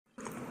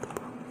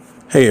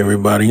Hey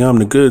everybody, I'm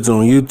the Goods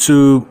on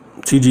YouTube,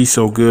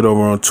 TGsoGood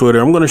over on Twitter.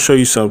 I'm going to show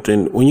you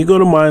something. When you go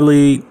to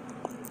MyLeague,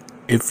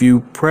 if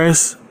you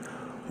press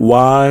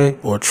Y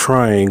or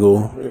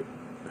triangle,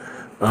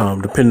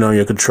 depending on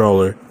your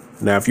controller.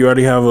 Now, if you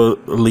already have a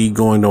league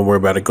going, don't worry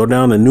about it. Go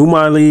down to New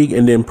MyLeague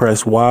and then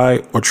press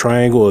Y or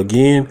triangle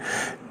again,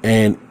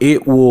 and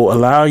it will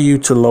allow you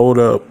to load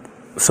up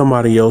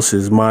somebody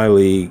else's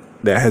MyLeague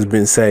that has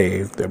been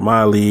saved, their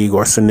MyLeague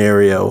or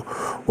scenario,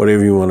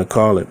 whatever you want to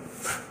call it.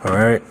 All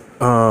right.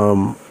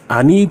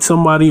 I need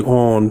somebody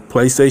on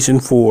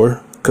PlayStation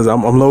 4 because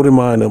I'm loading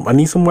mine up. I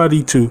need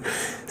somebody to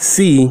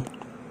see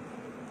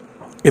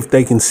if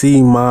they can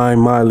see my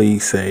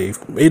MyLeague save.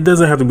 It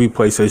doesn't have to be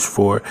PlayStation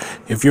 4.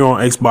 If you're on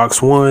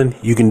Xbox One,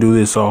 you can do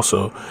this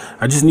also.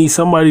 I just need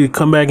somebody to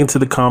come back into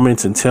the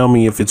comments and tell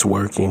me if it's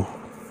working.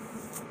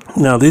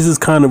 Now, this is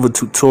kind of a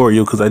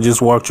tutorial because I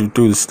just walked you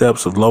through the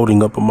steps of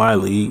loading up a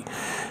MyLeague.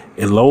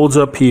 It loads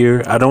up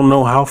here. I don't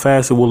know how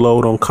fast it will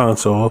load on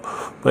console,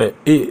 but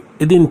it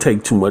didn't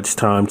take too much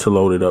time to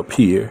load it up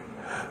here.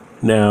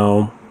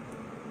 Now,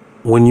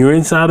 when you're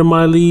inside of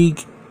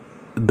MyLeague,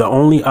 the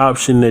only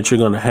option that you're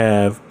going to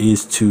have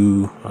is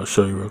to, I'll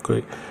show you real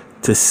quick,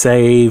 to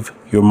save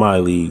your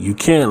MyLeague. You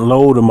can't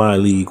load a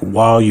MyLeague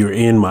while you're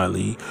in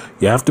MyLeague.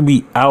 You have to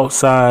be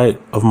outside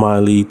of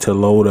MyLeague to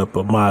load up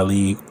a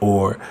MyLeague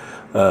or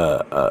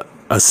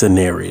a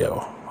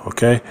scenario.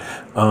 Okay.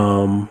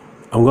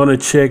 I'm going to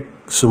check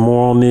some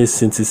more on this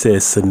since it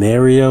says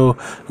scenario.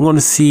 I'm going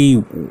to see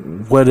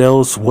what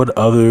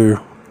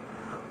other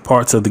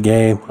parts of the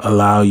game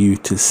allow you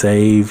to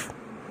save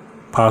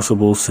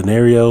possible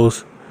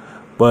scenarios.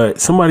 But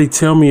somebody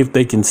tell me if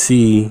they can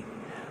see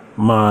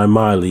my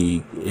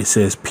MyLeague. It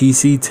says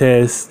PC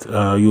test.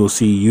 You'll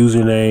see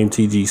username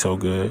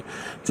TGsoGood.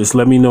 Just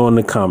let me know in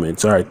the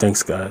comments. All right.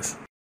 Thanks, guys.